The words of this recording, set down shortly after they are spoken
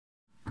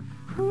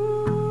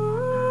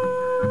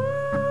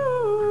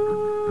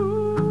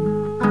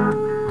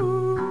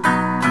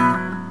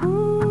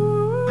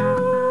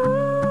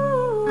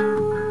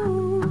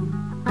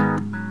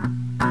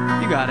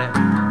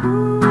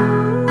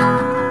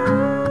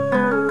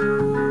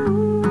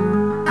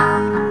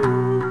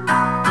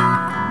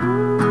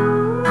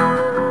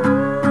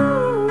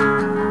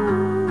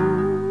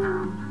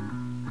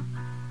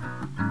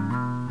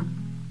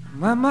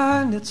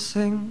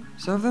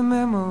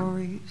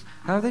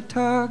where they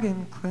tug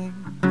and cling.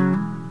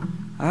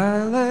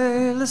 I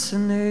lay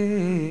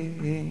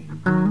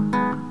listening.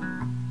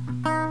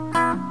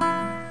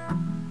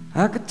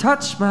 I could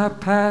touch my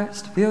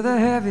past, feel the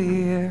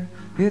heavy air,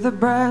 hear the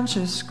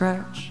branches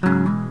scratch.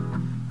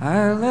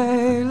 I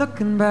lay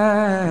looking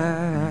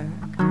back.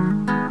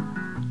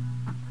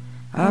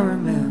 I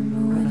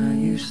remember when I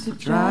used to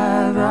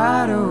drive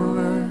right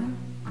over.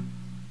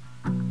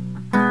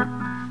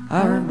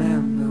 I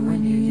remember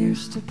when you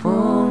used to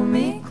pull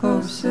me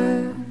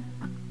closer.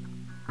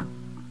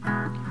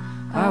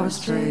 I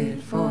was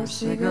traded for a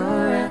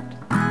cigarette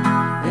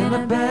in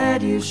a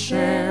bed you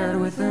shared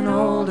with an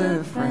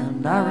older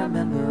friend. I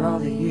remember all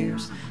the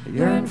years that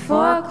you're in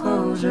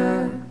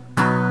foreclosure.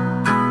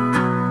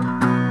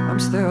 I'm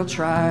still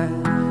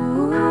trying.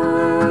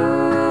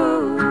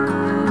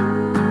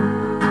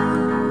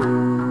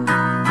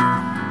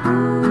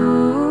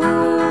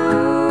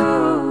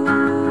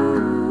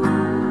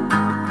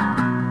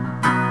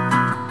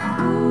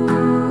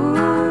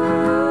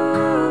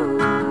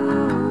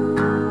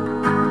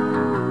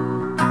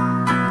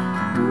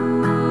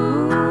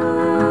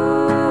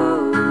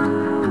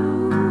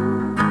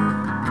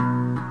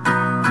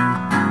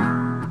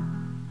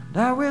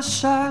 I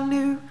wish I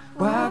knew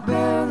why I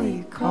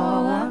barely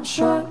call. I'm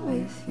short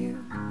with you.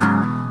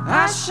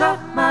 I shut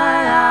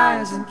my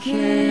eyes and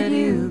kid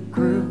you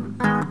grew.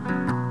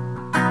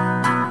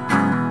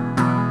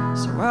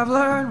 So I've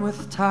learned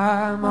with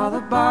time all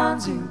the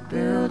bonds you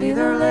build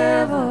either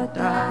live or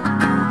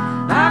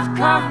die. I've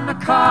come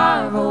to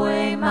carve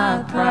away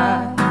my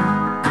pride.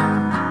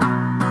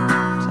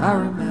 'Cause I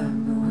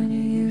remember when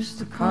you used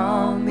to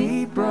call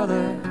me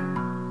brother.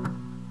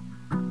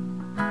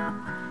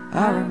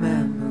 I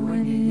remember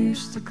when you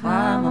used to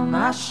climb on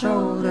my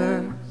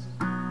shoulders.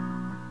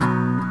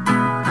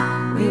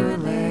 We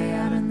would lay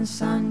out in the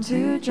sun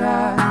to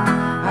dry,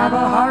 have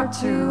a heart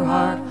to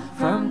heart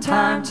from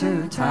time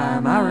to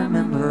time. I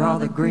remember all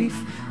the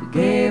grief we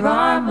gave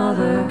our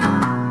mother.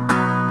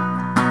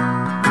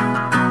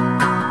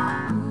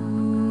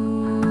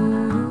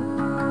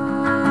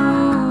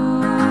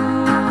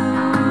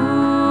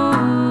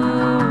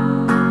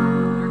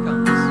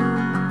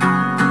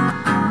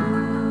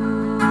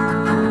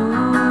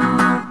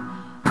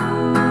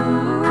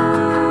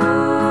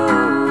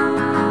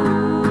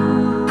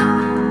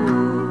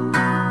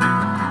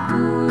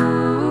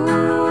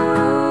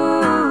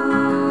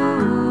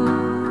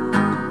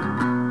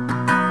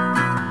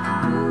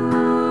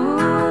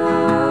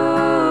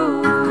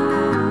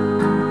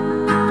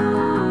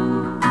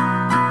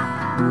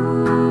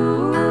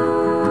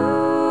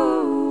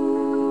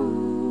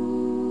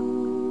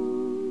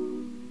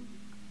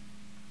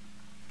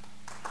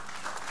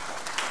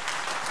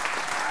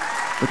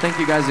 Thank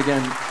you guys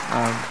again.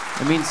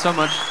 It means so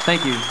much.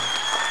 Thank you.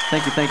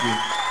 Thank you. Thank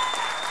you.